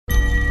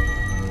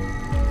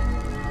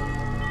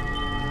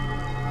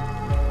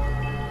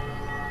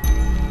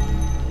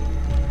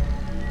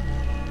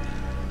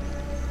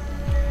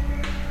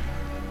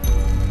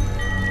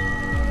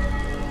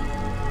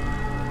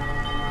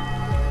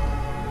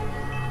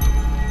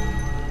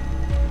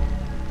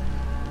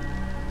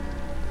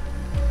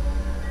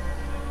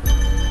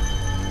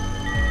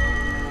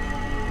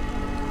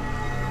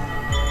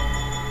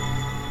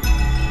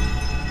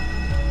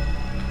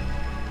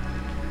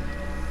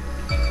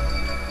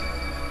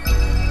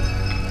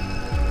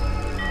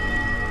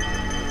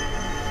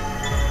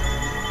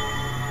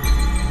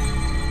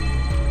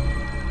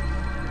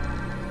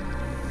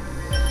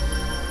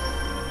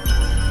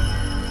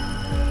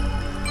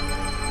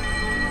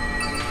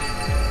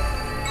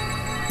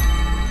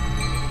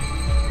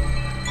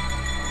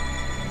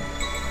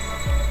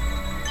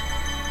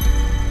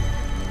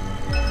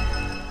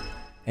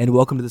and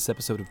welcome to this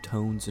episode of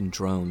Tones and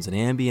Drones, an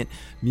ambient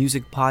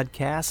music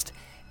podcast.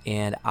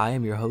 And I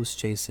am your host,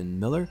 Jason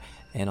Miller,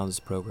 and on this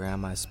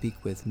program I speak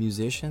with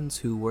musicians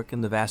who work in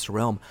the vast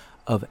realm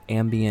of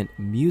ambient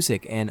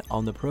music. And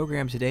on the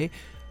program today,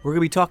 we're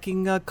going to be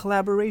talking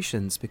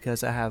collaborations,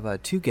 because I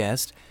have two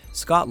guests,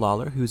 Scott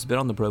Lawler, who's been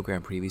on the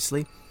program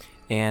previously,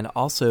 and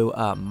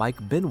also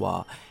Mike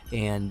Benoit,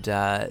 and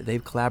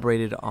they've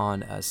collaborated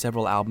on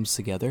several albums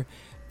together.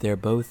 They're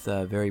both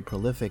very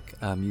prolific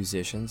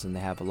musicians, and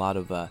they have a lot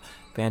of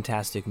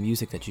fantastic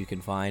music that you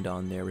can find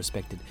on their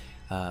respected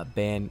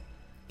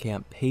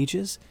Bandcamp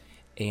pages.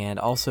 And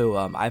also,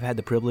 I've had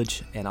the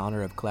privilege and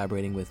honor of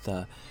collaborating with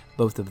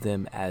both of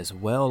them as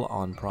well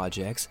on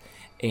projects.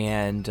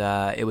 And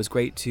it was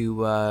great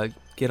to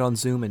get on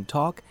Zoom and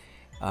talk.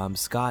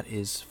 Scott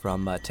is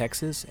from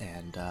Texas,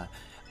 and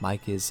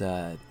Mike is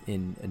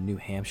in New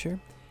Hampshire.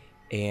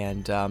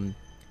 And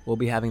we'll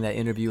be having that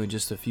interview in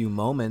just a few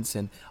moments,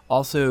 and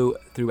also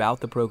throughout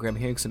the program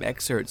hearing some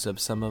excerpts of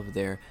some of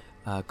their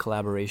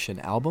collaboration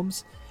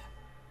albums.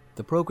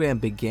 The program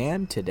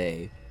began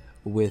today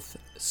with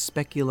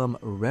Speculum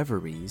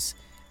Reveries.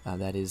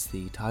 That is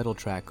the title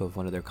track of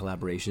one of their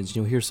collaborations.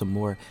 You'll hear some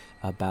more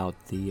about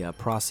the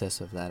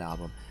process of that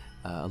album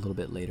a little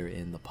bit later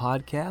in the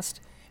podcast.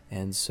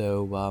 And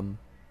so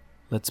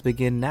let's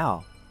begin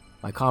now.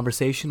 My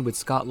conversation with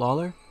Scott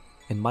Lawler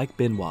and Mike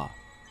Benoit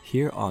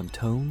here on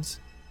Tones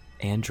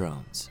and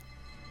Drones.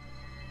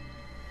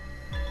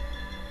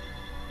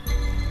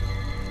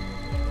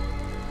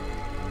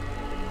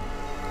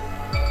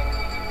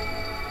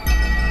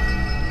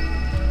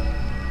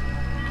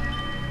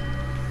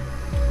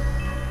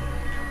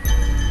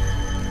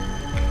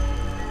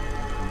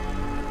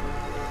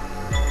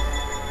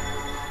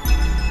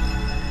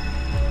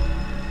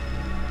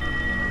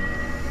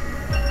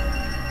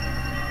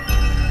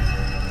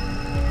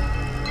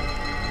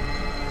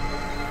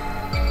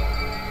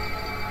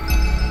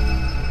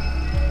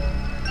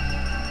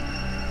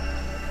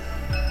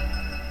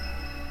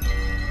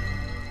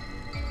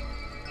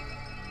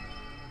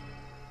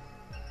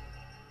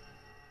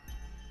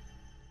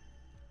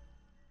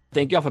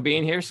 Thank y'all for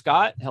being here.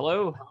 Scott,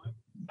 hello.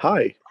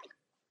 Hi.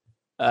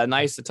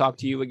 Nice to talk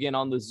to you again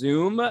on the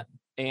Zoom.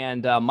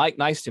 And Mike,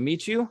 nice to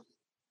meet you.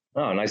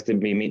 Oh, nice to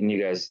be meeting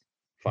you guys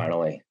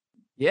finally.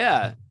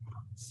 Yeah,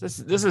 this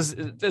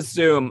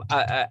Zoom.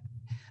 The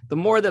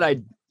more that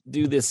I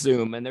do this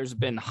Zoom, and there's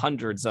been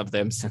hundreds of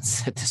them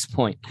since at this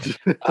point,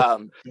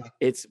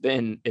 it's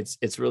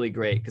really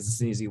great because it's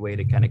an easy way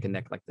to kind of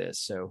connect like this.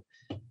 So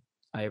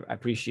I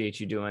appreciate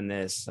you doing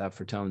this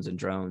for Tones and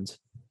Drones.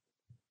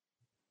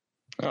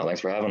 Oh,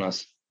 thanks for having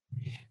us.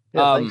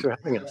 Yeah, thanks for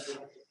having us.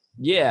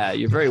 Yeah,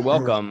 you're very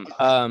welcome.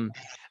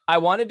 I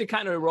wanted to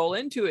kind of roll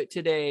into it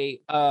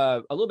today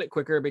a little bit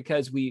quicker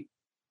because we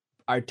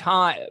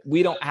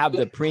don't have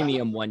the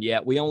premium one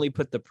yet. We only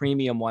put the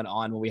premium one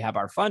on when we have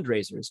our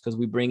fundraisers, because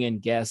we bring in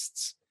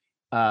guests,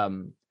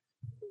 on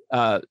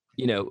people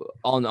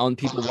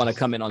who want to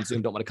come in on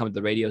Zoom, don't want to come to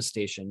the radio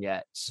station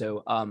yet.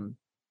 So I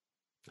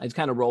just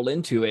kind of roll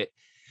into it.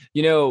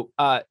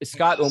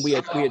 Scott, when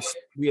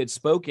we had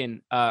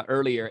spoken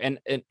earlier, and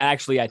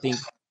actually I think,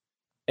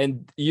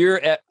 and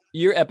your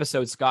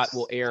episode, Scott,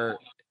 will air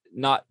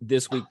not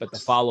this week but the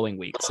following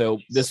week. So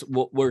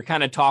we're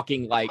kind of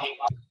talking like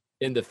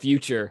in the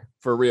future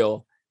for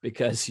real,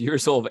 because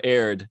yours will have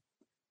aired,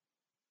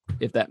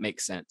 if that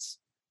makes sense.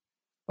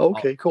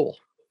 Okay, cool.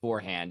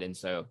 Beforehand, and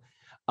so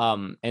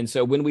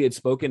when we had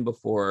spoken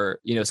before,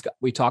 Scott,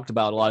 we talked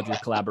about a lot of your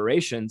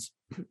collaborations,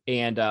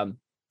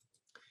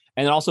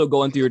 and also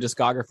going through your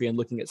discography and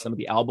looking at some of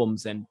the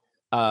albums. And,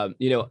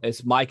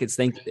 as Mike,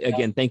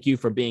 thank you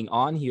for being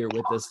on here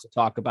with us to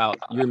talk about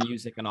your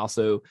music and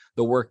also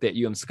the work that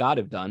you and Scott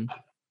have done.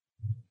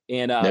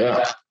 And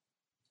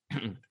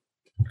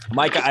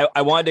Mike,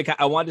 I wanted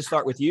to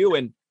start with you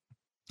and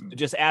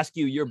just ask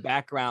you your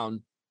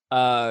background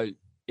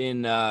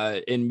in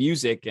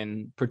music,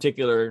 and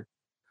particular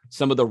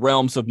some of the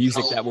realms of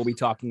music that we'll be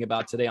talking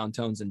about today on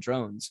Tones and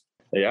Drones.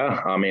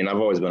 Yeah, I mean, I've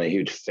always been a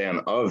huge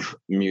fan of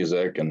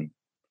music, and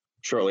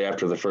shortly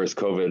after the first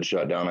COVID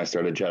shutdown, I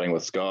started chatting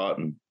with Scott,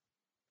 and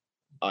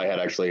I had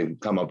actually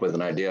come up with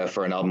an idea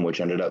for an album,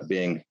 which ended up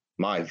being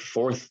my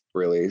fourth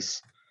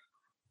release.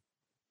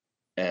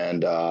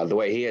 And the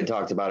way he had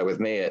talked about it with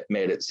me, it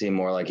made it seem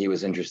more like he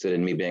was interested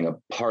in me being a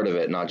part of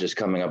it, not just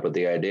coming up with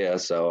the idea.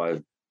 So I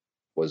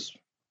was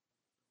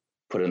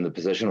put in the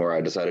position where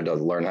I decided to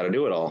learn how to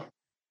do it all.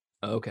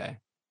 Okay.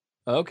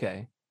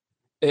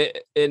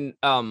 And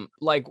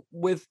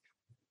with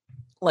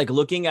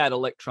looking at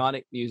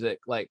electronic music,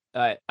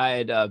 I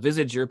had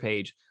visited your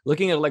page,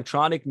 looking at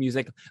electronic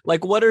music,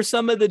 what are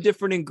some of the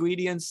different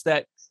ingredients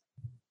that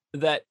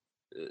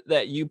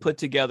you put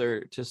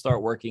together to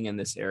start working in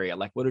this area?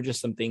 What are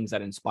just some things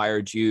that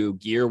inspired you,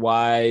 gear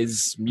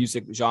wise,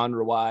 music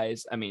genre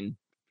wise? I mean,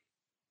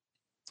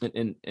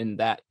 in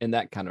that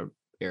kind of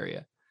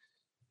area.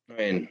 I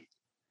mean,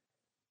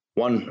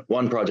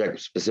 one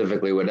project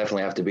specifically would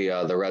definitely have to be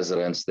The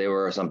Residents. They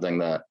were something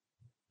that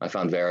I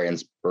found very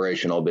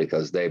inspirational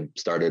because they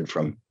started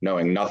from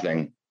knowing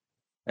nothing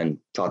and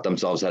taught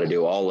themselves how to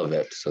do all of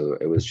it. So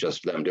it was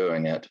just them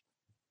doing it.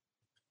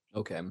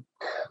 Okay. And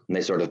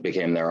they sort of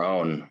became their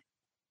own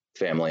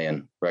family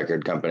and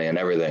record company and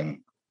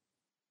everything,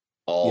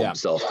 all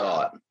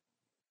self-taught.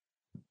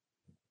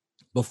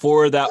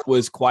 Before that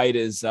was quite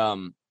as I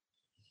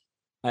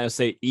would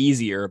say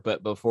easier,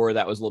 but before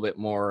that was a little bit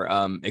more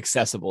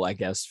accessible, I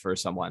guess, for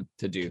someone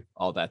to do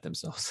all that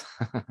themselves.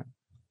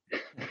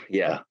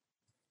 Yeah.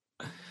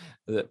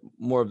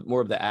 More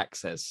of the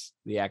access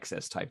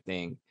type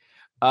thing.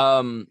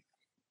 And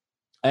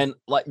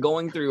like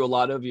going through a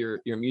lot of your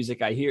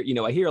music, I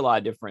hear a lot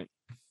of different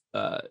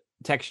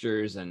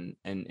textures and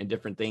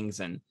different things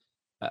and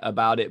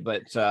about it,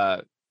 but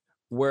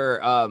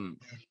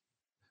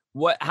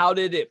how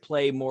did it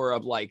play more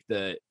of like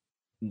the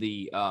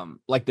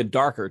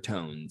darker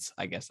tones,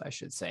 I guess I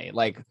should say,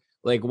 like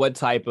what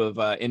type of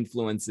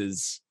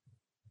influences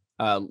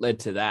led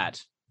to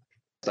that?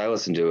 I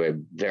listen to a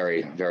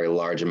very, very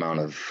large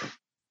amount of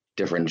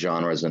different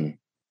genres and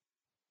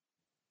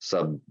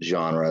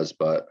sub-genres,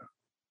 but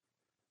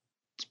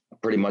it's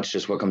pretty much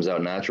just what comes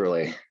out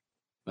naturally.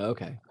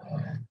 Okay.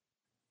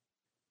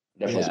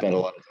 Definitely spent a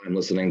lot of time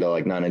listening to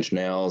like Nine Inch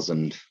Nails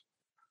and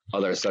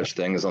other such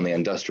things on the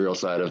industrial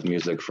side of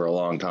music for a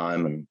long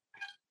time. And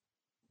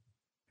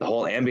the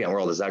whole ambient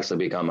world has actually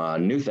become a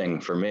new thing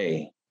for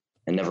me,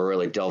 and never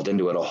really delved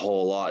into it a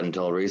whole lot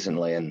until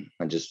recently. And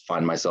I just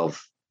find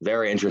myself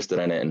very interested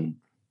in it and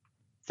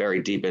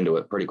very deep into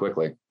it pretty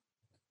quickly.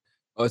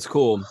 Oh, it's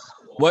cool.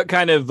 What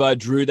kind of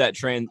drew that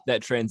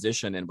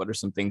transition, and what are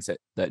some things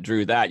that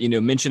drew that?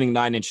 Mentioning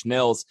Nine Inch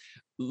Nails,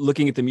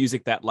 looking at the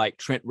music that like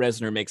Trent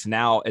Reznor makes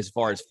now, as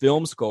far as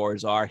film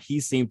scores are, he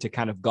seemed to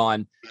kind of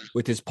gone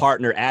with his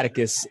partner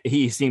Atticus.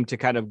 He seemed to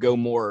kind of go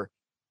more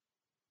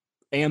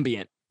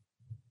ambient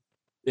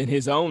in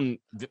his own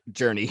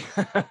journey.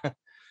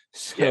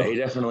 So, yeah, he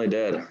definitely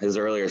did. His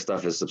earlier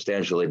stuff is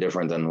substantially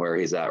different than where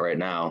he's at right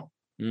now.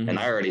 Mm-hmm. And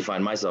I already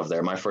find myself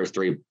there. My first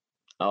 3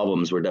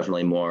 albums were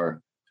definitely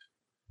more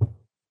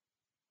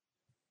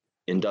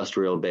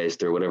industrial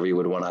based, or whatever you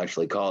would want to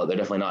actually call it. They're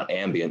definitely not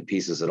ambient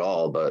pieces at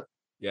all, but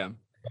yeah,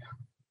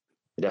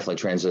 it definitely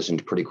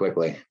transitioned pretty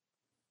quickly.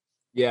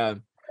 Yeah.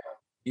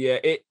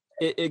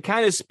 It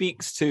kind of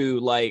speaks to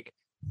like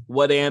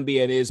what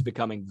ambient is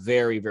becoming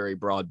very, very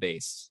broad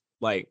based,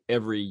 like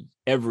every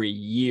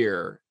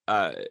year,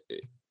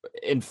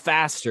 and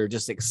faster,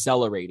 just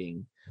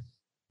accelerating.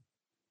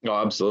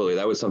 Oh, absolutely.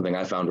 That was something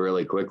I found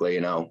really quickly.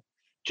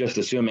 Just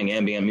assuming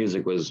ambient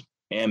music was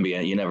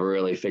ambient, you never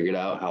really figured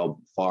out how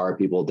far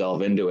people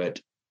delve into it,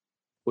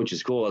 which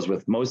is cool. As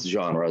with most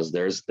genres,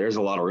 there's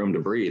a lot of room to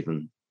breathe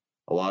and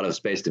a lot of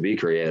space to be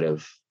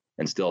creative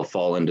and still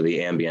fall into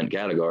the ambient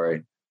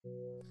category.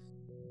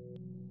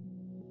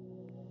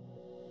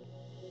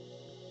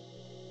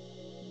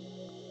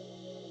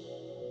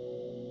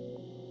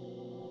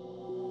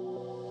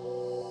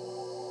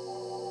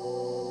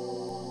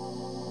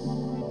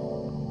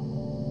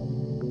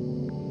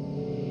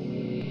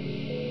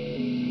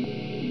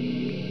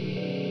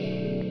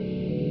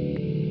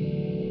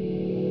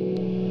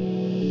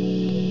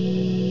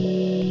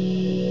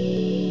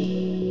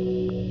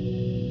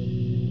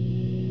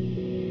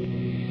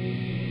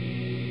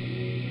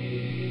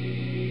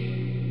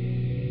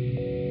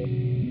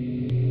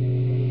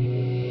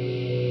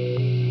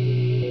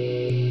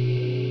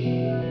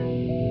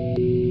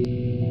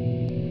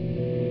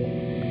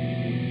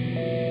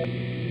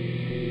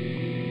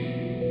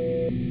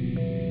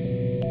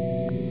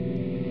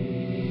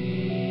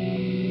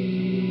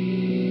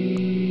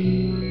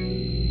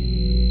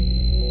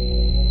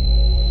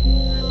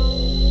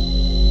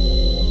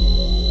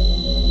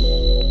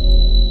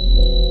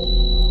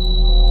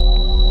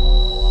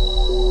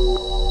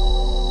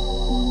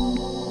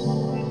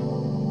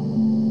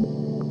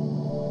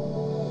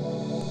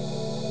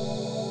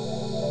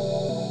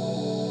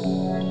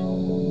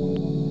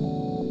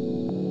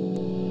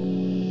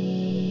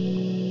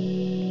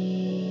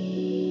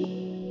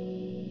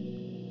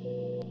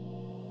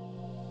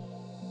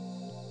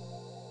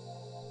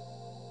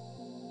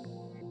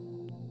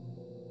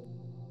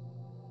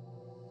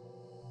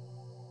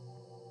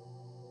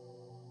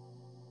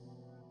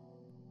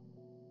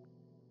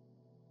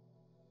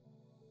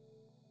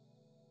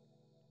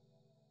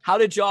 How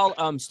did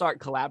y'all start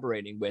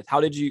collaborating with? How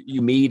did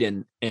you meet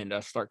and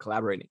start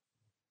collaborating?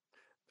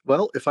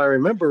 Well, if I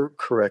remember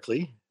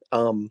correctly,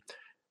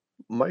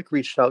 Mike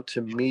reached out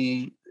to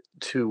me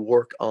to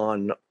work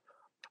on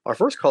our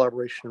first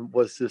collaboration.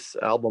 Was this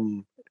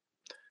album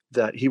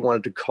that he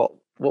wanted to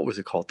call, what was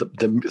it called?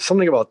 The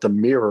something about the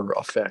mirror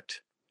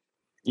effect.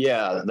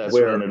 Yeah, that's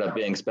what ended up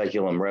being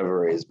Speculum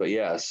Reveries, but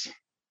yes.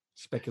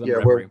 Speculum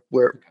Reverie.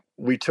 Where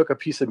we took a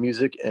piece of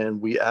music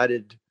and we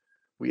added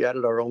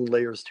our own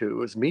layers to it. It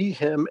was me,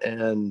 him,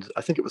 and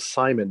I think it was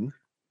Simon.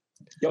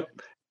 Yep.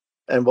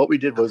 And what we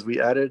did was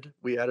we added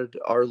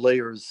our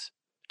layers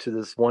to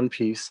this one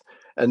piece,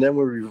 and then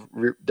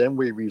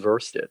we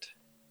reversed it,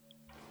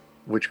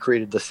 which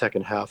created the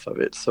second half of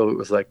it. So it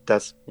was like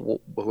that's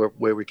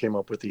where we came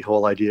up with the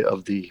whole idea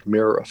of the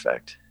mirror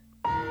effect.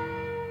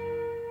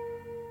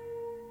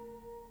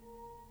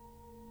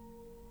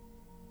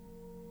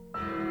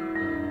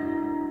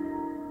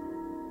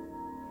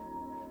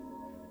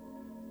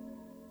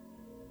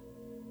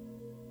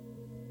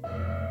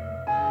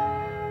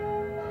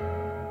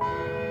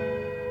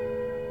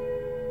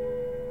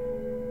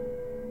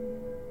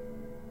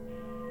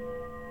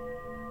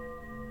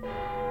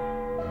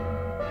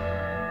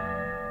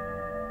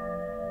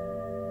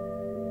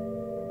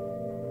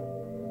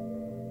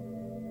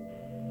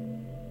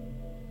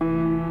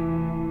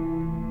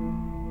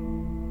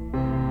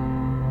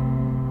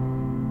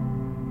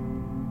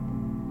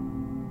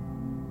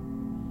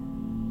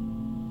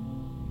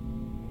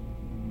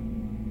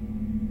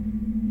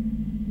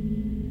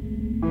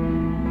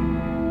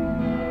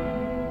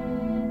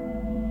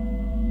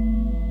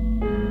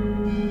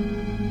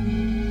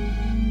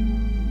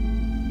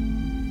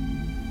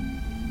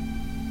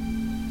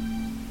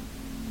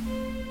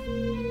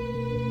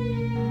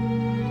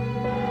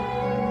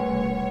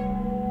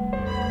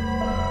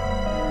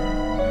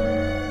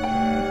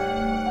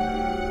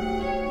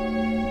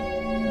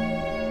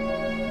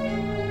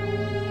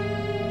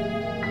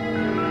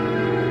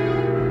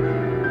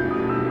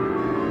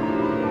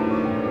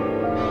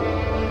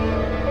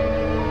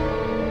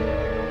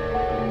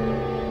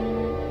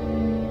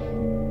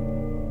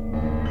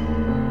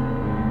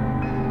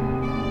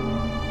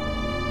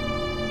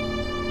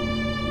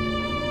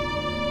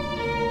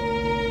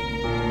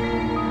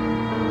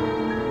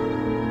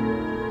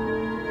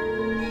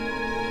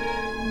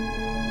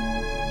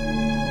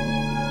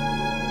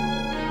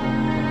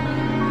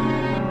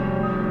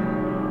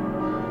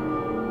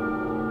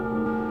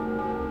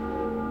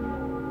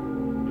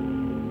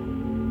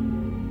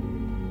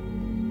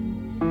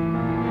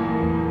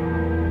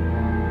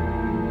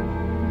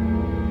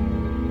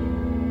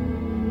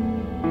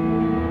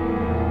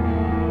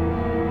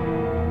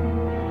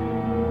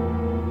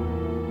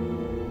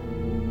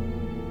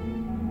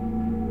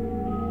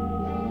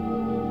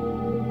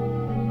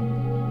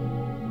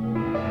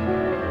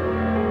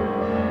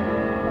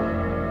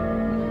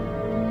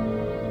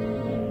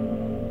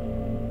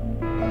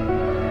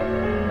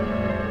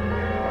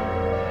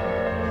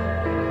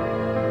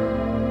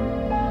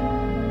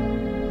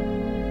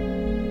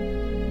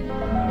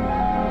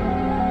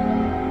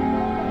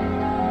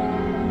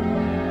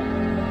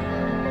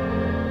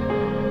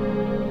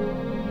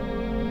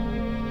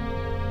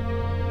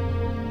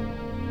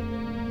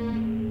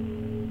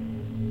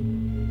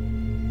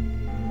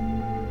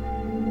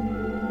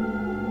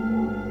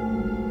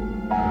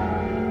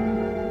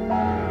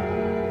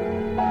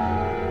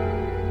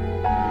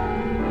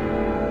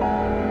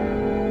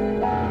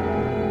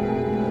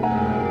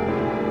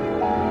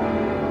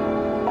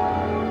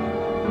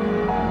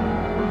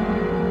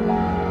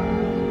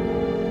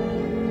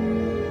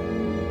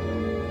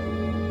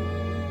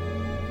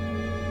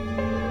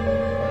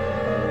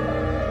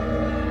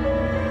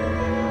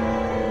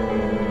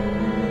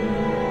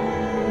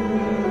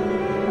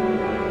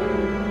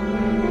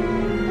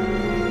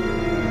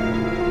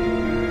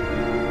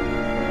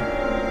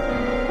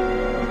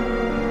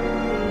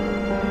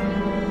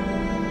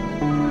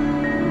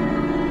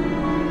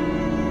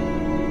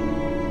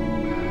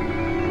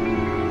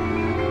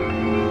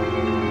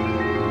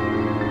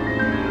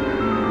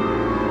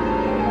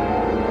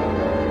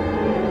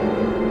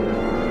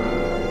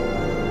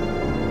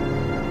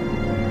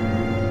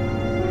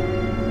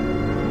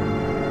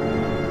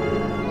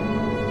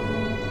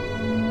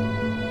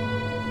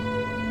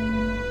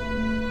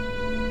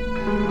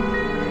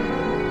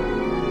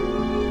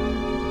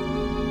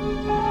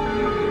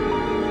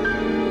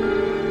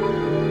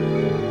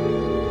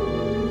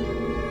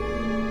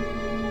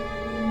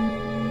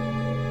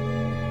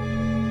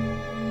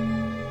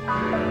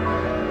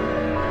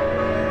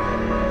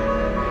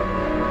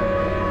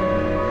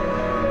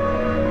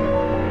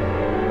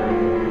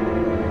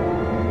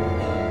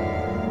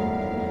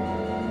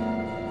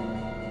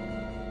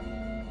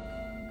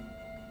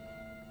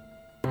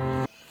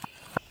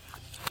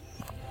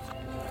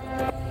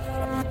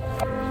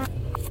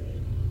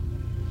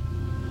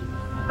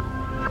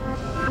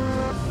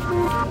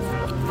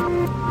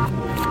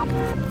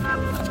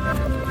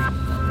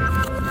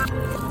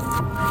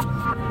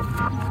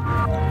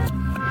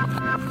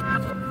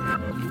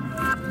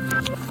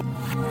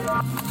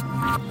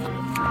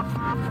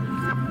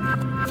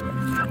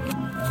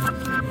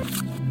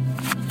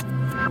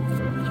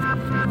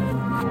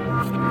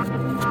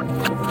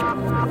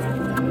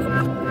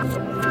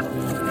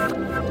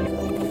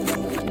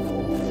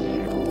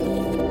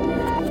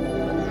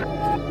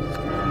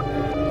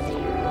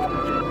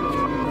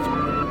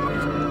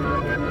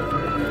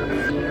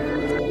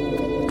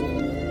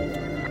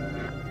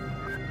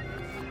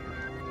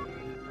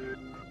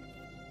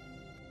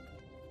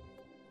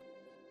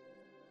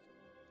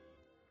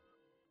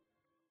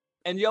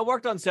 And y'all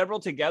worked on several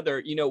together.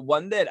 You know,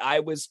 one that I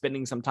was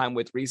spending some time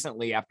with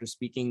recently after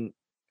speaking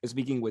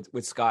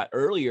with Scott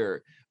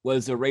earlier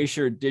was Erase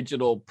Your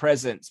Digital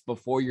Presence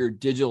Before Your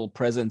Digital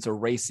Presence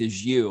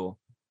Erases You.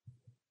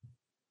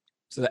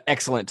 So the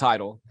excellent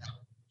title.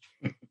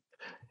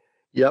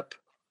 Yep.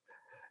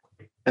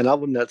 An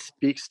album that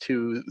speaks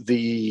to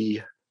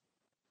the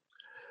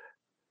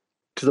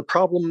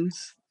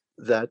problems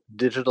that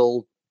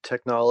digital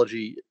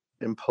technology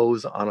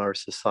impose on our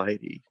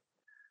society.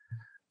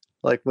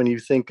 Like when you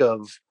think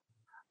of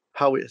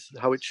how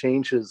it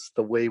changes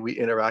the way we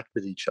interact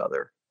with each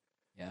other.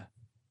 Yeah.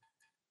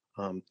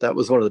 That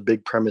was one of the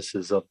big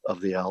premises of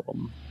the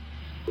album.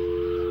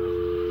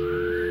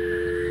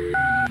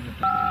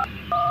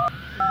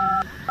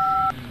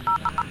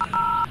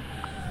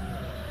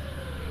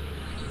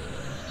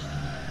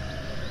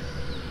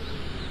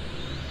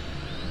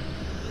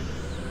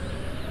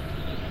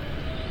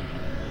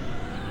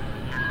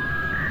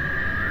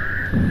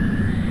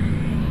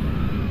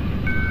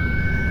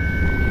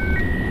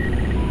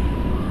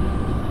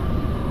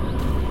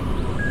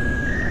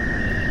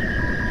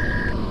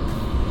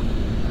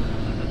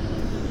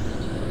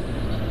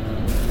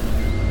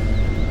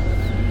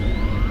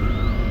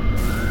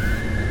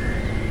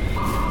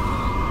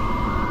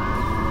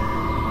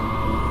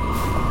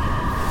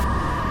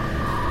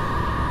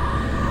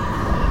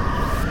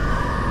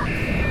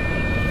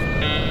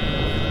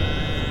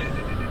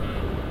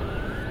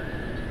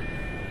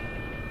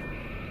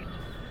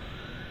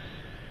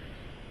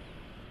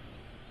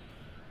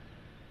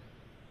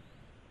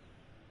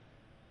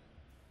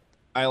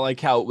 I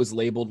like how it was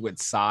labeled with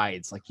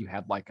sides, like you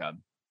had like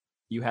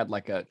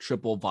a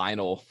triple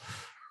vinyl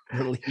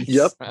release.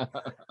 Yep.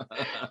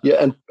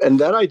 Yeah, and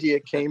that idea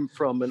came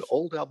from an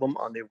old album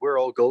on the We're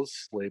All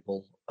Ghosts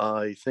label.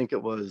 I think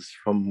it was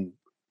from,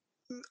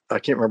 I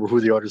can't remember who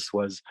the artist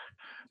was,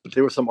 but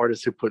there were some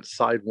artists who put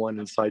side 1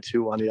 and side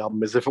 2 on the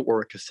album as if it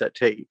were a cassette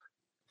tape.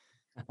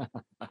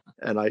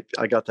 And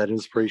I got that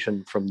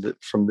inspiration from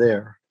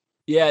there.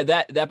 Yeah,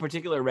 that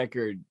particular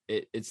record,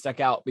 it stuck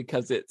out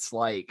because it's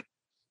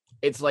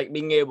like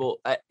being able,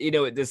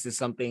 this is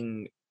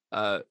something,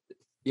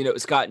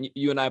 Scott,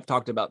 you and I have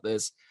talked about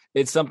this.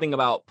 It's something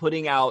about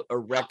putting out a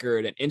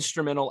record, an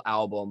instrumental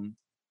album,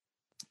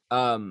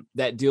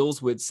 that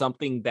deals with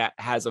something that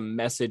has a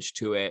message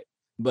to it,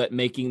 but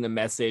making the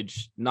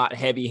message not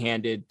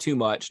heavy-handed too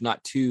much,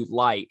 not too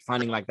light,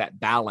 finding like that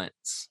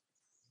balance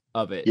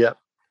of it. Yep.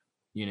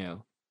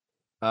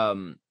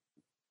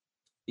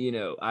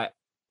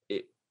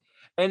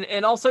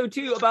 And also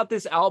too about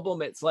this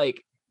album, it's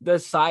like the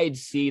side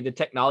C, the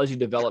technology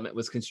development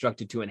was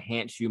constructed to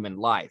enhance human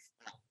life.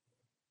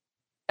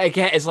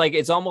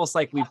 It's almost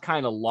like we've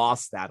kind of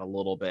lost that a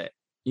little bit.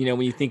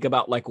 When you think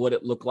about like what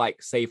it looked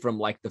like, say from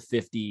like the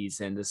 50s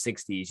and the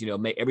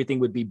 60s, everything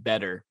would be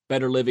better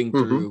living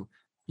through,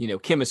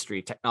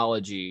 chemistry,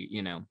 technology,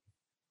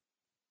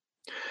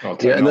 Well,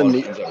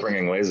 technology ends up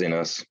bringing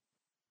laziness.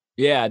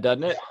 Yeah,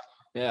 doesn't it?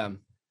 Yeah.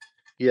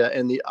 Yeah,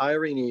 and the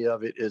irony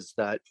of it is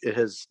that it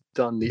has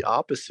done the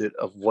opposite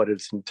of what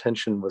its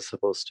intention was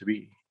supposed to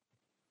be.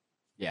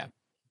 Yeah.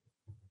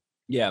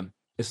 Yeah.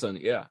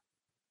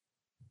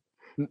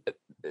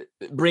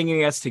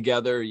 Bringing us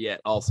together, yet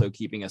also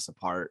keeping us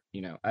apart.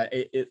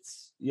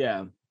 It's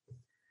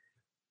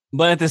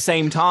But at the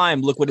same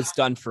time, look what it's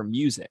done for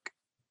music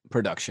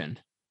production.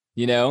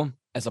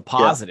 As a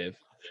positive.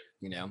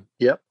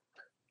 Yep.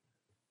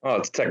 Oh,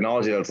 it's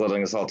technology that's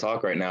letting us all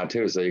talk right now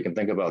too. So you can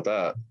think about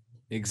that.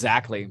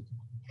 Exactly.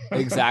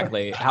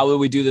 How would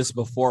we do this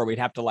before? We'd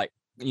have to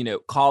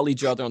call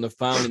each other on the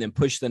phone and then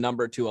push the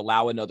number to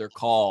allow another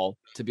call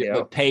to be able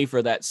to pay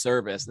for that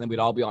service. And then we'd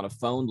all be on a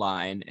phone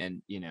line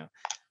and,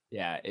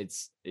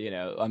 it's,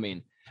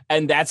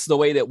 and that's the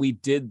way that we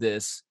did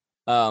this.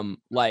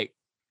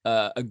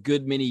 a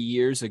good many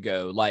years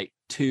ago, like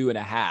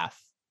 2.5.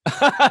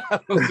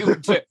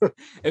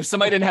 If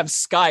somebody didn't have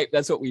Skype,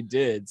 that's what we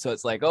did. So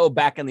it's like, oh,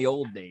 back in the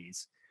old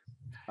days.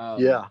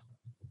 Yeah.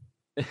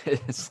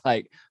 It's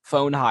like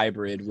phone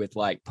hybrid with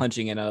like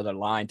punching in another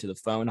line to the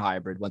phone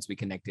hybrid once we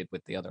connected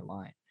with the other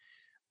line.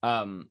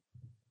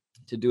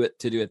 To do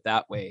it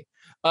that way.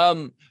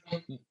 And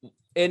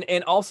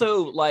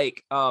also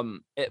like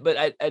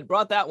but I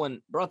brought that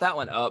one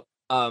up.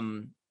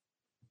 And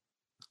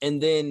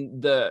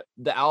then the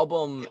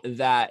album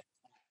that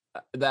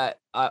I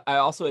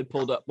also had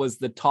pulled up was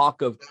the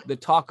Talk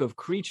of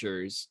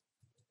Creatures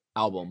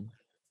album,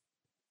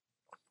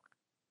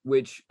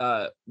 which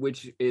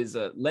is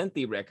a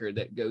lengthy record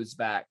that goes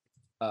back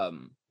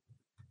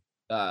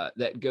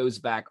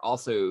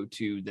also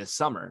to this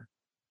summer.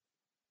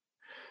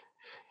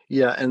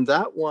 Yeah, and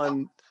that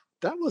one,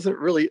 that wasn't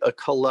really a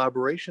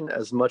collaboration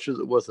as much as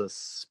it was a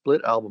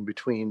split album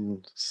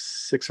between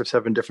 6 or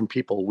 7 different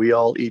people. We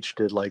all each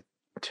did like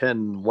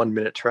 10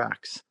 1-minute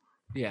tracks.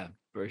 Yeah,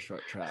 very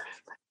short tracks.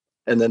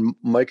 And then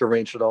Mike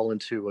arranged it all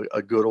into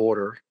a good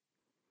order.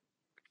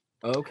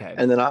 Okay.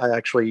 And then I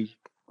actually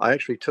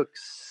took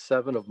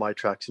 7 of my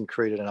tracks and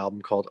created an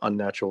album called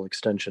Unnatural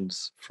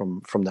Extensions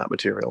from that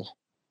material.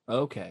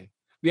 Okay.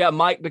 Yeah,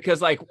 Mike,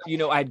 because like, you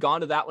know, I had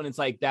gone to that one. It's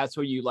like, that's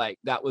where you like,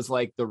 that was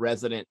like the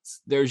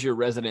Residents. There's your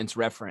Residents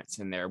reference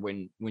in there.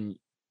 When can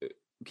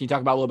you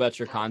talk about a little about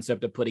your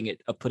concept of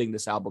putting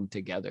this album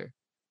together?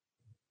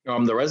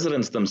 The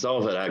Residents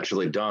themselves had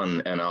actually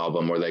done an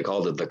album where they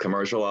called it the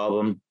Commercial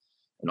Album,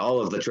 and all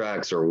of the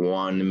tracks are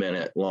 1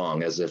 minute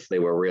long, as if they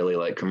were really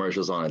like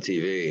commercials on a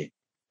TV.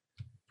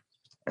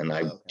 And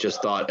I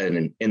just thought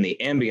in the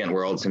ambient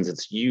world, since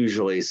it's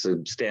usually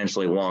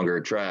substantially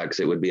longer tracks,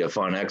 it would be a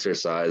fun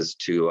exercise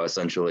to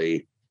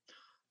essentially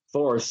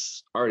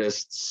force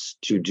artists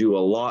to do a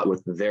lot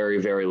with very,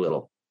 very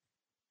little.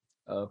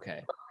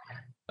 Okay.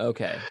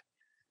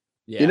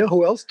 Yeah. You know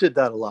who else did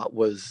that a lot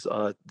was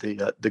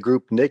the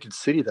group Naked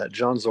City that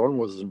John Zorn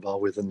was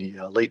involved with in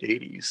the late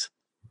 80s.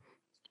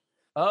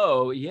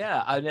 Oh,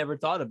 yeah. I never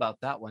thought about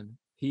that one.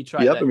 He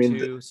tried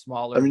too,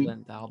 smaller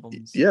length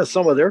albums. Yeah,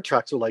 some of their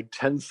tracks are like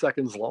 10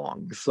 seconds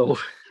long. So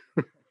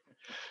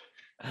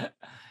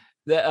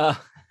there's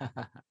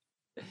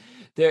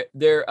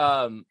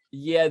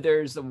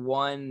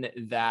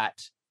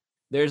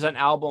an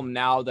album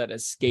now that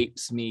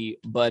escapes me,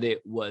 but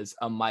it was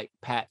a Mike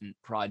Patton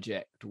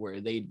project where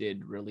they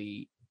did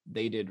really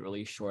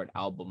short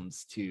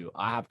albums too.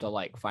 I have to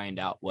like find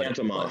out what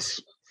it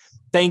was.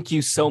 Thank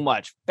you so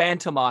much.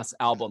 Phantomos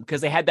album,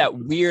 because they had that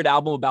weird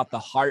album about the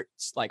heart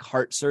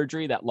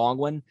surgery, that long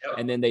one. Yep.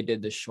 And then they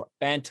did the short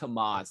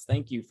Phantomos.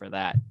 Thank you for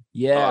that.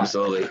 Yeah. Oh,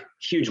 absolutely.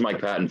 Huge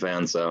Mike Patton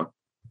fan. So.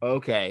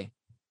 Okay.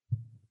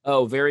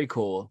 Oh, very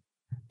cool.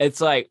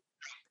 It's like,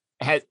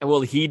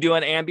 will he do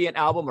an ambient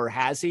album or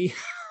has he?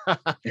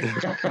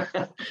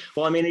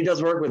 Well, I mean, he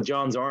does work with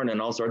John Zorn and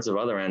all sorts of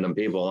other random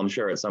people, I'm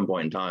sure, at some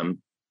point in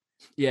time.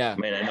 Yeah. I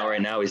mean, I know right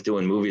now he's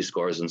doing movie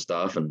scores and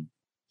stuff, and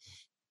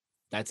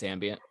that's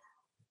ambient.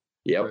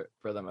 Yep.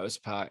 For the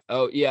most part.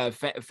 Oh yeah,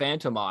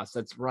 Phantomos.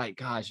 That's right.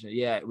 Gosh,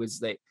 yeah, it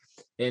was I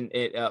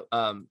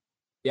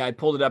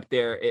pulled it up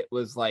there. It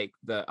was like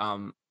the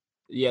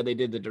they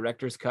did the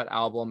director's cut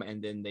album,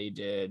 and then they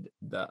did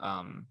the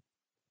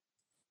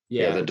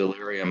the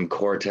Delirium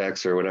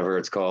Cortex or whatever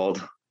it's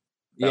called.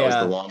 That was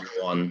the longer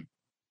one.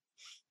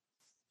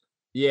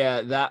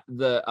 Yeah, that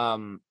the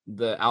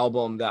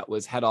album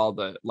that had all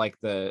the I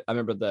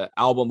remember the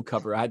album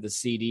cover. I had the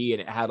CD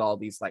and it had all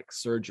these like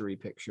surgery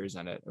pictures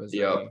in it. It was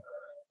very,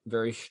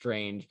 very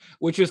strange,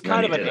 which was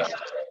kind of a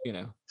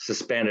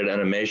suspended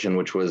animation,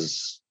 which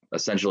was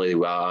essentially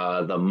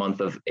the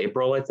month of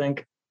April, I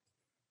think.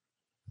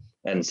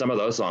 And some of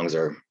those songs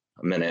are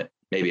a minute,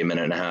 maybe a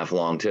minute and a half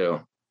long too.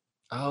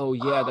 Oh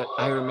yeah,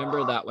 I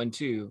remember that one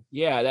too.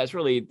 Yeah, that's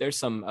really there's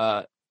some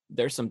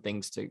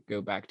things to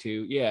go back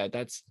to. Yeah,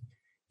 that's.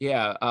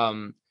 Yeah,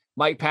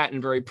 Mike Patton,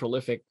 very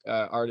prolific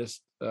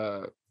artist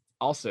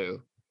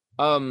also.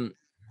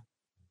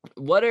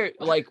 What are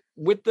like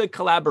with the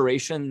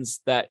collaborations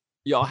that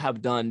y'all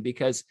have done,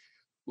 because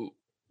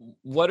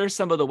what are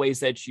some of the ways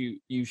that you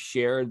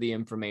share the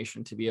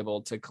information to be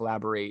able to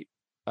collaborate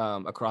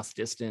across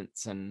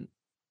distance and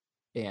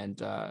in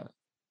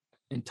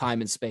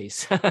time and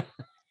space?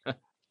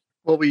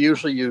 Well, we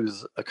usually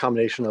use a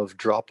combination of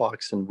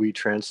Dropbox and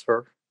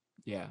WeTransfer.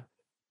 Yeah.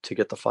 To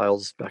get the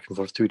files back and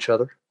forth to each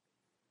other.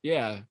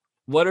 Yeah.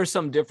 What are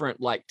some different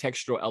like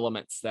textual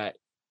elements that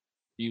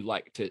you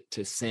like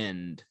to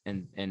send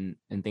and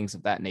things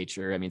of that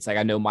nature? I mean, it's like,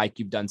 I know, Mike,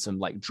 you've done some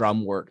like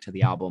drum work to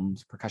the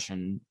albums,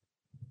 percussion.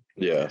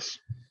 Yes.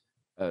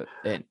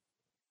 And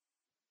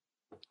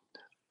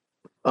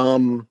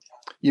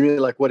you mean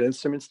like what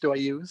instruments do I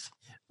use?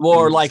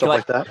 Or like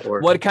that?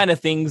 Or what kind of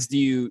things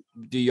do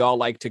y'all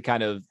like to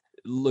kind of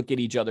look at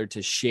each other to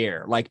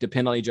share, like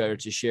depend on each other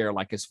to share,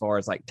 like as far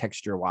as like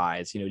texture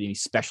wise, any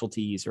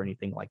specialties or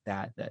anything like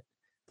that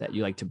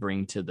you like to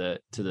bring to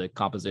the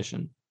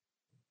composition?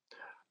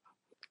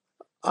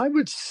 I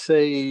would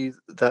say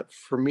that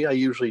for me, I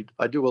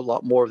do a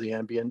lot more of the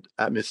ambient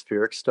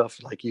atmospheric stuff,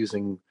 like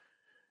using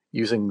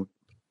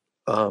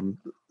um,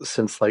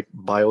 synths like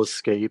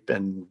Bioscape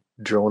and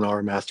Drone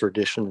R Master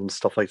Edition and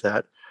stuff like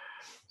that.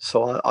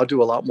 So I'll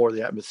do a lot more of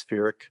the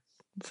atmospheric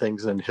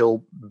things, and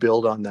he'll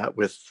build on that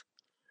with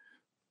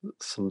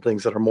some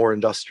things that are more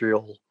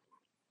industrial.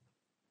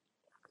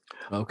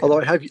 Okay.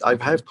 Although I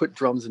Okay. have put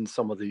drums in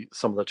some of the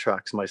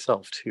tracks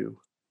myself too.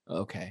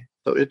 Okay.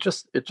 So it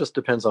just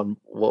depends on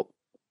what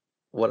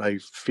I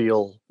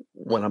feel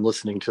when I'm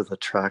listening to the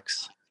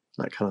tracks,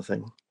 that kind of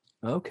thing.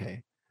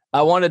 Okay.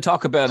 I want to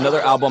talk about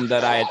another album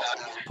that I had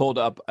pulled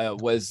up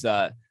was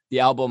the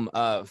album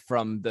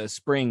from the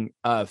spring,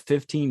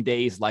 15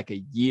 Days Like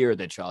a Year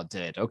that y'all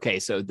did. Okay,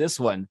 so this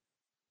one,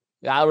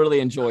 I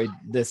really enjoyed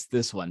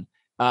this one.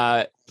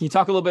 Can you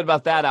talk a little bit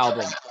about that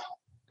album?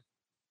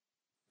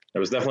 It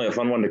was definitely a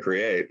fun one to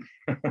create.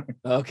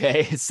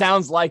 Okay, it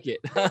sounds like it.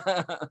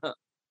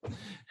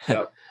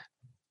 Yep.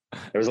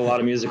 There was a lot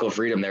of musical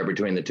freedom there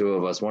between the two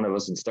of us. One of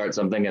us would start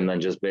something and then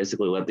just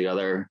basically let the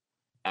other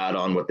add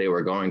on what they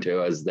were going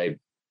to as they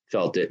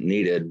felt it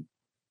needed.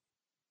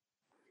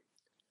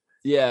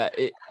 Yeah,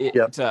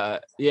 Yep.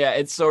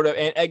 It's sort of,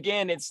 and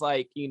again, it's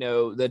like,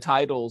 the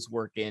titles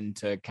work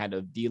into kind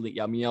of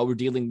dealing. I mean, we're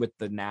dealing with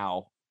the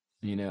now,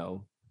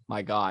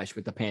 my gosh,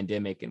 with the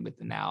pandemic and with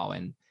the now,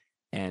 and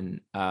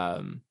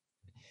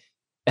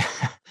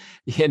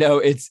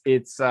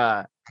it's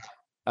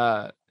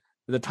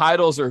the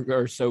titles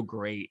are so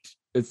great.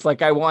 It's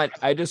like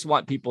I just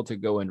want people to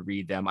go and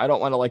read them. I don't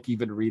want to like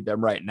even read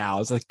them right now.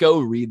 It's like, go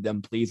read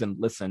them, please, and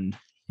listen.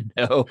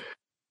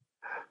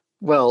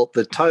 Well,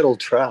 the title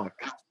track,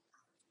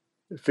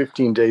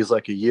 15 Days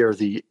Like a Year,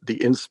 the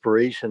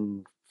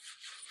inspiration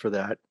for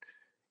that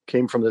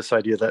came from this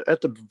idea that at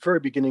the very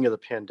beginning of the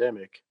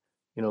pandemic,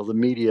 the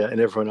media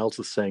and everyone else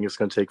is saying it's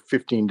going to take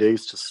 15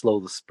 days to slow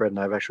the spread. And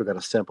I've actually got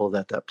a sample of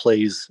that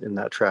plays in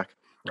that track.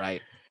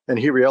 Right. And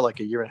here we are like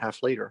a year and a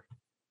half later.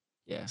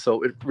 Yeah.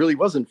 So it really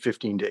wasn't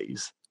 15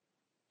 days.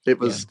 It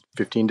was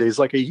 15 days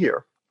like a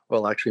year.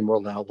 Well, actually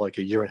more now, like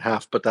a year and a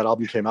half, but that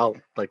album came out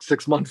like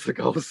 6 months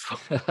ago. So.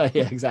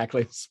 Yeah,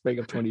 exactly. Spring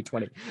of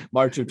 2020,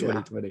 March of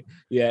 2020.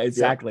 Yeah,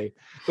 exactly.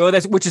 Yeah.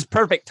 Well, which is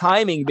perfect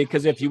timing,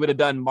 because if you would have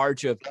done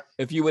March of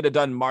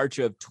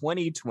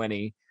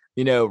 2020,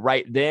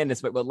 right then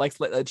it's, well,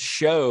 let's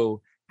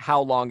show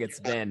how long it's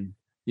been,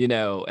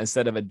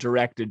 instead of a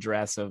direct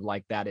address of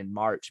like that in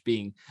March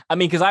being,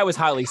 because I was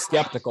highly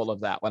skeptical of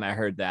that when I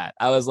heard that.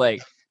 I was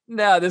like,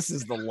 no, this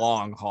is the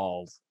long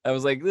haul. I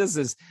was like, this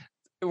is,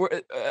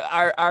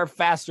 our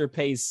faster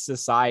paced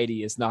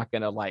society is not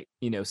going to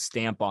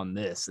stamp on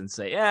this and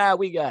say, yeah,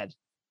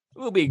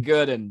 we'll be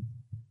good. And,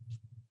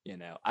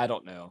 I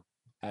don't know.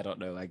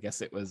 I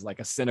guess it was like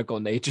a cynical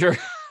nature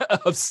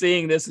of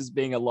seeing this as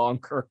being a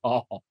longer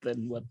haul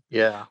than what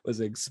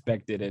was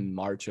expected in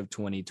March of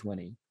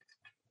 2020.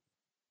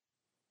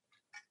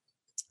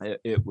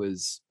 It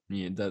was,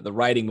 the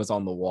writing was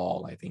on the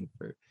wall, I think.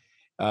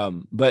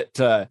 But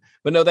no,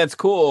 that's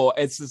cool.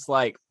 It's just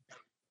like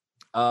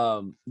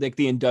the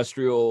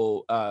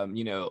industrial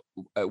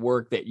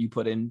work that you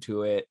put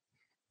into it.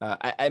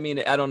 I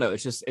don't know,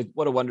 it's just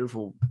what a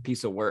wonderful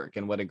piece of work,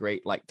 and what a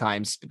great like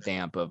time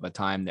stamp of a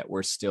time that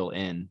we're still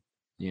in.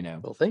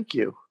 Well, thank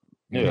you.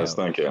 Yes,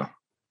 thank you.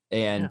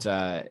 And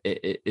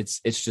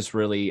it's just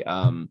really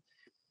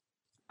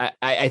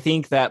I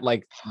think that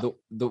like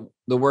the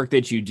work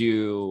that you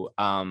do,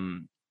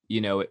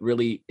 it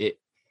really it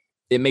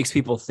makes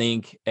people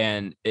think,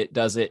 and it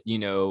does it,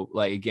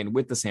 like again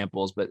with the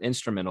samples, but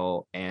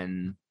instrumental,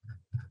 and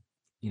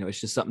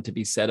it's just something to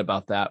be said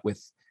about that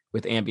with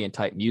ambient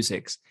type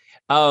musics.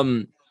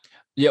 One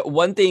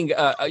thing,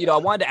 I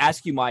wanted to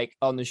ask you, Mike,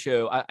 on the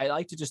show. I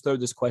like to just throw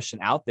this question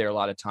out there a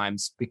lot of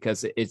times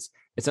because it's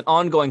an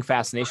ongoing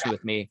fascination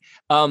with me.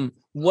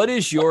 What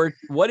is your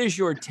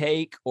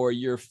take or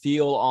your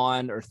feel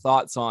on or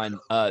thoughts on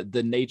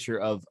the nature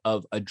of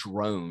a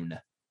drone?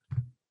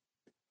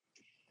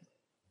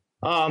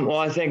 Well,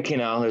 I think,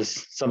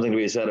 there's something to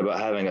be said about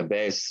having a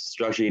base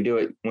structure. You do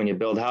it when you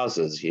build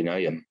houses, you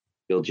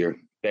build your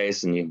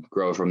base and you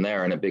grow from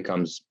there, and it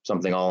becomes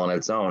something all on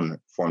its own,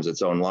 forms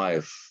its own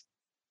life.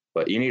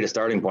 But you need a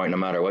starting point no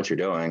matter what you're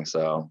doing.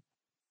 So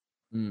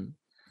the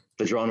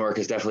drone work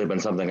has definitely been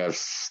something I've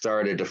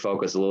started to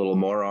focus a little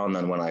more on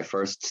than when I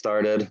first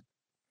started.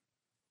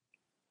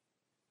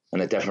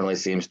 And it definitely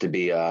seems to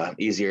be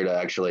easier to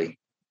actually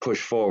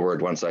push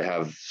forward once I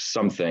have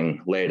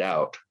something laid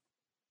out.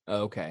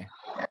 Okay.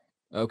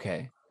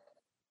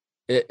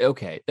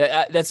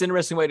 That's an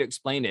interesting way to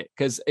explain it,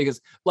 because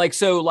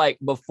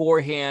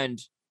beforehand,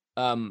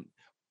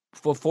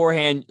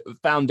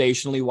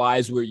 foundationally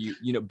wise, where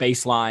you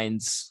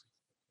baselines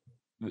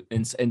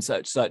and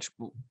such.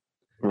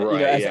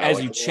 Right.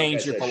 As you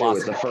change your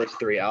philosophy. With the first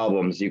 3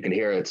 albums, you can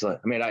hear it's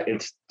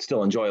it's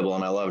still enjoyable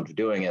and I loved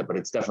doing it, but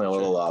it's definitely a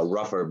little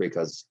rougher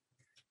because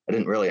I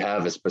didn't really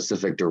have a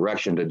specific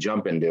direction to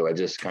jump into. I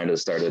just kind of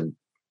started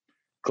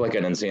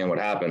clicking and seeing what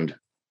happened.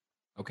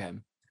 Okay.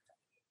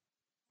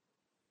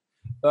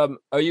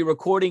 Are you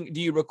recording?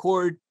 Do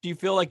you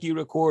feel like you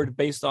record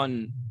based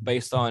on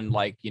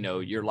like,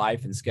 your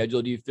life and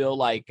schedule? Do you feel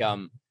like,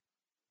 do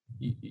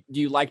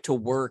you like to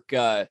work,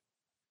 I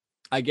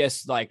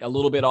guess, like a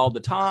little bit all the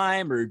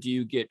time, or do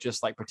you get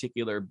just like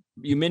particular,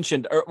 you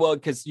mentioned,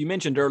 because you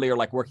mentioned earlier,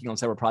 like working on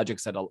several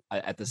projects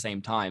at the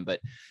same time, but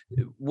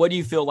what do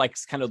you feel like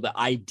is kind of the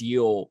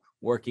ideal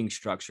working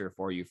structure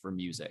for you for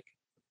music?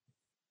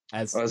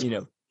 As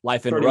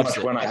life interrupts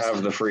pretty much when I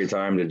have the free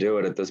time to do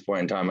it at this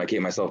point in time. I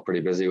keep myself pretty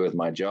busy with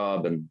my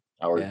job and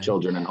our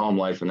children and home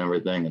life and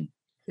everything.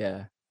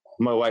 And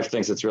my wife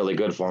thinks it's really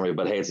good for me,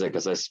 but hates it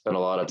because I spend a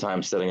lot of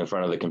time sitting in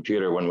front of the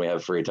computer when we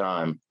have free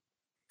time.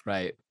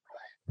 Right.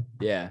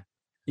 Yeah.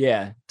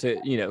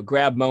 To,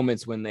 grab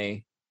moments when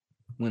they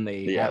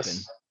happen.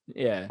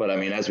 Yeah. But I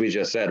mean, as we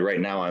just said, right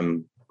now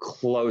I'm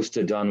close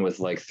to done with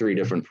like 3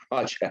 different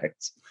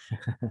projects.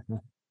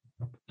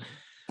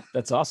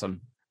 That's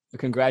awesome.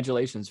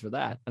 Congratulations for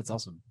that. That's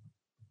awesome.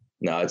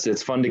 No,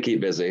 it's fun to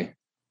keep busy.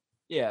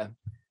 Yeah.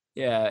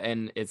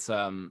 And it's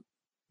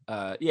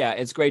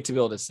it's great to be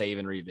able to save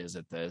and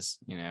revisit this.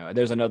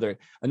 There's another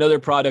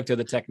product of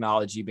the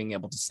technology, being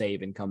able to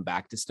save and come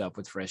back to stuff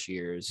with fresh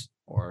ears,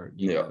 or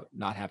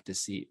not have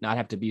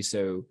to be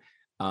so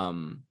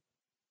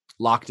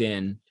locked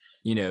in,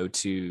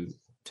 to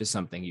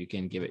something. You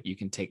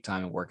can take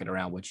time and work it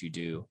around what you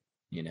do.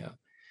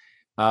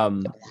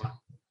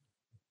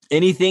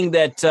 Anything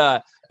that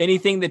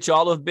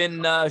y'all have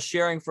been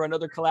sharing for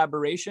another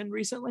collaboration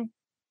recently?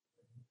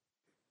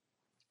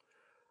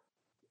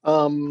 It's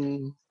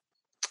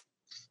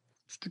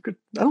a good.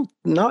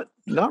 Not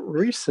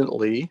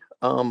recently.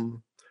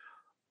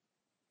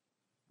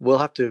 We'll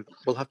have to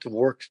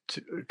work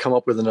to come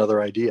up with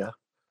another idea.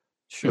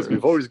 Sure.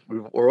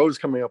 We're always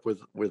coming up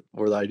with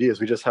ideas.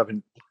 We just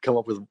haven't come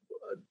up with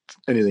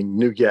anything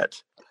new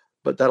yet,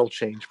 but that'll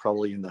change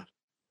probably in the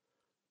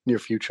near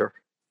future.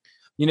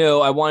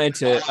 I wanted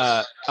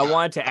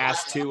to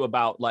ask too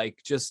about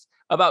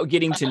about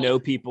getting to know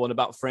people and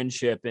about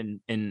friendship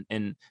and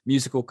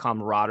musical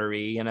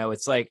camaraderie.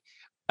 It's like,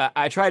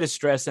 I try to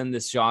stress in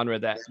this genre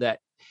that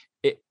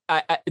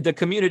the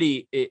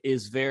community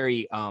is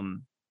very,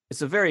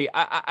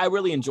 I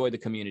really enjoy the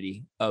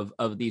community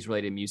of these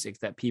related music,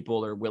 that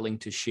people are willing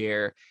to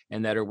share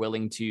and that are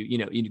willing to,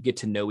 you get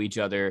to know each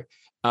other.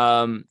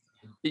 Can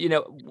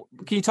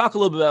you talk a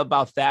little bit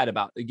about that,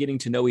 about getting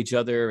to know each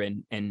other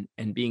and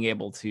being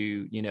able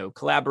to,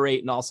 collaborate,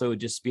 and also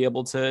just be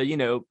able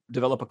to,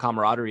 develop a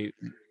camaraderie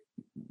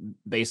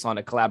based on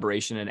a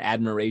collaboration and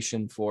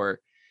admiration for,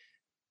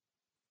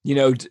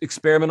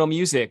 experimental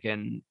music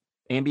and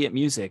ambient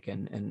music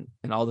and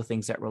all the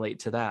things that relate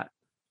to that?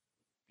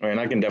 I mean,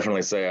 I can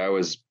definitely say I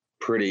was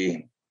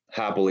pretty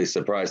happily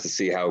surprised to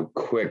see how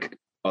quick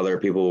other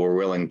people were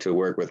willing to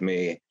work with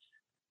me,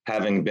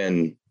 having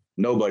been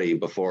nobody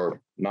before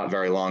not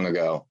very long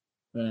ago.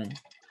 Right.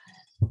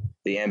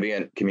 The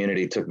ambient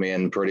community took me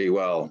in pretty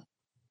well.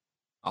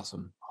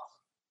 Awesome.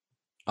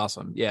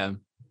 Yeah.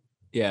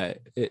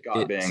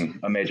 Scott being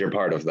a major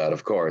part of that,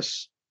 of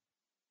course.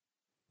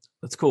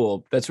 That's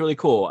cool. That's really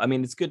cool. I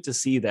mean, it's good to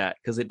see that,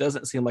 because it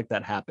doesn't seem like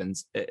that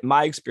happens. In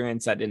my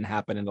experience, that didn't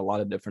happen in a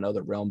lot of different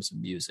other realms of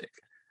music,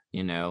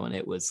 and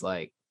it was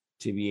like,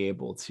 to be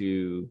able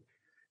to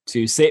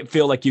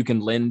feel like you can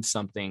lend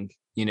something,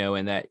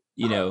 and that,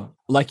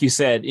 like you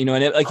said,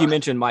 and like you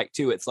mentioned, Mike,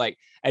 too, it's like,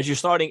 as you're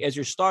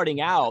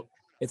starting out,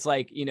 it's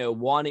like,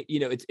 wanting,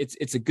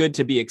 it's a good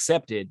to be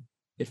accepted.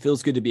 It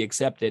feels good to be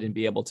accepted and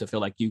be able to feel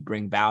like you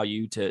bring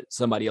value to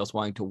somebody else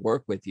wanting to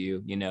work with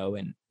you,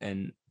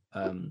 and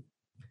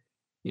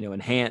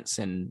enhance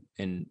and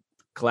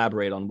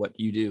collaborate on what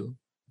you do.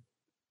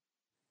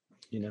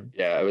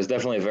 Yeah, it was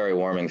definitely a very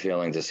warming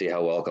feeling to see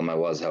how welcome I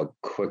was, how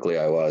quickly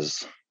I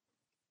was.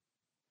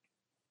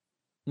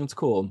 That's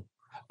cool.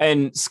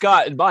 And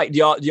Scott and Mike, do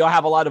y'all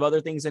have a lot of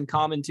other things in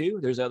common too?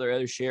 There's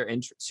other shared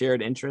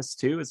interests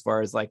too, as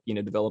far as like,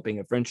 developing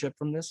a friendship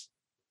from this?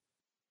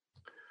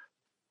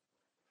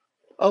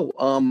 Well,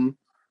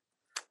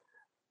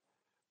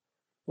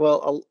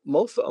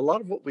 a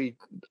lot of what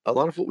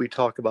we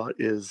talk about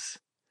is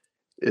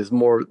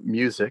more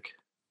music.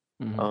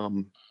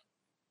 Mm-hmm.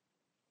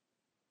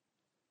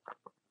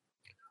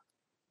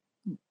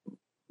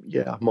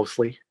 Yeah,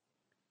 mostly.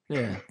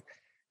 Yeah.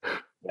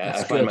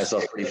 I find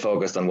myself pretty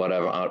focused on what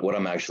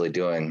I'm actually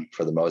doing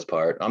for the most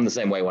part. I'm the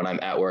same way when I'm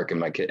at work in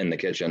the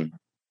kitchen.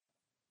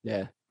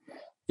 Yeah.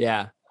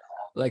 I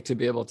like to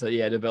be able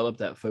to develop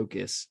that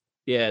focus.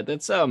 Yeah,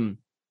 that's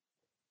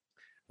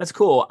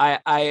cool.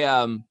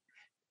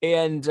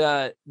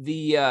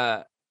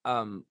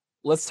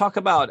 Let's talk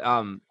about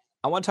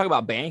I want to talk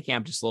about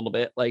Bandcamp just a little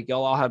bit. Like,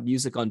 y'all all have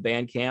music on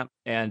Bandcamp,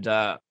 and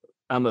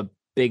I'm a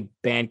big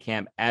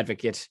Bandcamp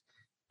advocate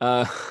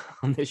on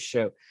this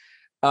show.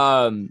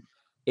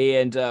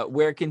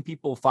 Where can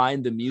people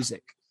find the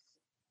music?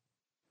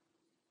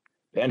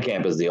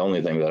 Bandcamp is the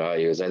only thing that I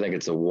use. I think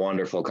it's a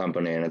wonderful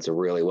company, and it's a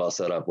really well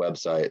set up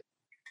website.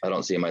 I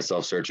don't see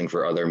myself searching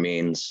for other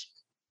means.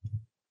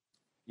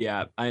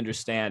 Yeah, I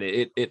understand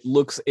it. It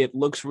looks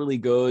really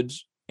good.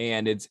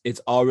 and it's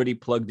already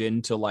plugged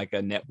into like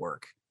a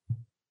network,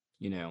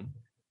 you know.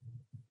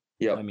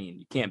 Yep. I mean,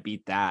 you can't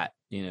beat that,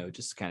 you know,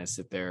 just kind of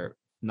sit there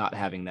not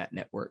having that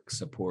network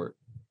support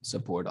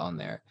on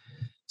there.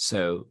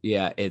 So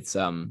yeah, it's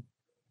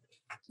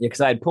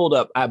because I had pulled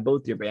up, I have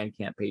both your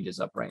Bandcamp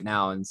pages up right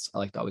now, and I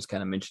like to always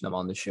kind of mention them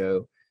on the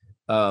show.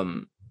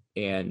 And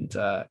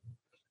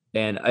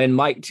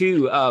Mike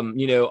too,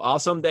 you know,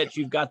 awesome that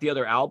you've got the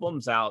other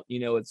albums out. You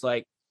know, it's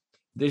like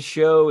this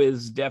show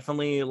is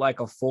definitely like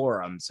a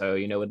forum. So,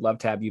 you know, would love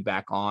to have you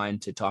back on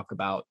to talk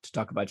about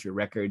your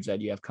records that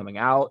you have coming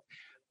out.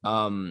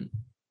 I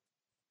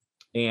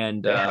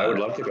would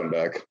love to come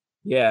back.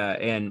 Yeah,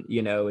 and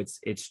you know, it's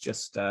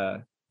just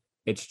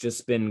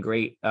been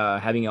great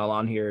having y'all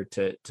on here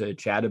to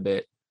chat a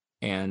bit,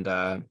 and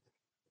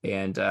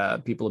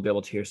people will be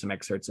able to hear some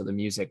excerpts of the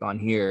music on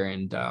here,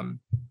 and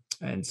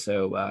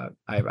so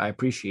I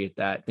appreciate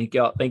that. Thank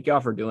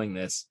y'all for doing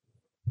this.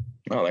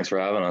 Oh, thanks for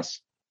having us.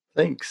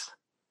 Thanks.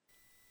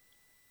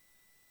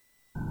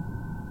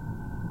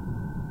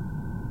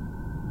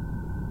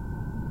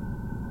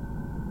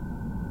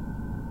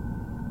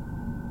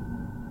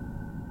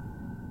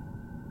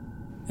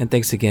 And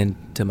thanks again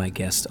to my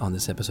guests on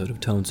this episode of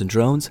Tones and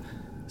Drones,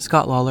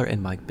 Scott Lawler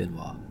and Mike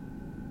Benoit.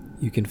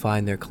 You can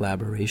find their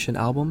collaboration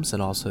albums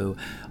and also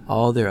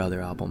all their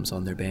other albums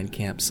on their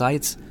Bandcamp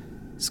sites,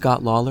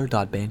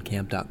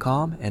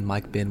 scottlawler.bandcamp.com and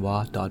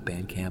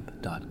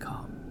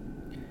mikebenoit.bandcamp.com.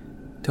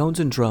 Tones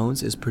and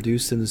Drones is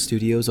produced in the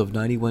studios of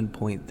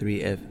 91.3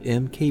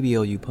 FM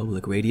KVLU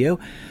Public Radio.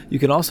 You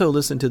can also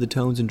listen to the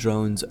Tones and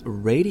Drones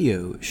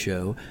radio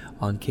show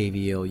on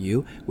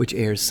KVLU, which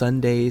airs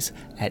Sundays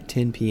at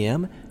 10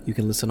 p.m. You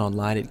can listen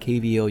online at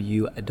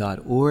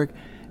kvlu.org,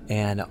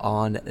 and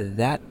on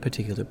that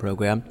particular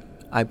program,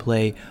 I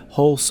play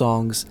whole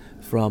songs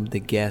from the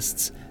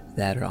guests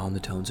that are on the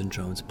Tones and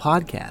Drones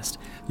podcast.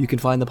 You can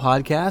find the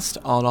podcast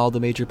on all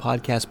the major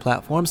podcast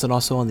platforms and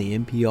also on the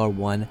NPR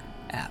One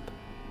app.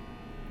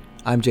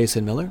 I'm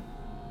Jason Miller.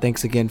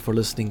 Thanks again for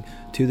listening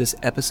to this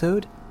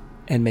episode,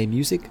 and may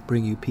music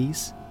bring you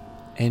peace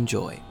and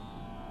joy.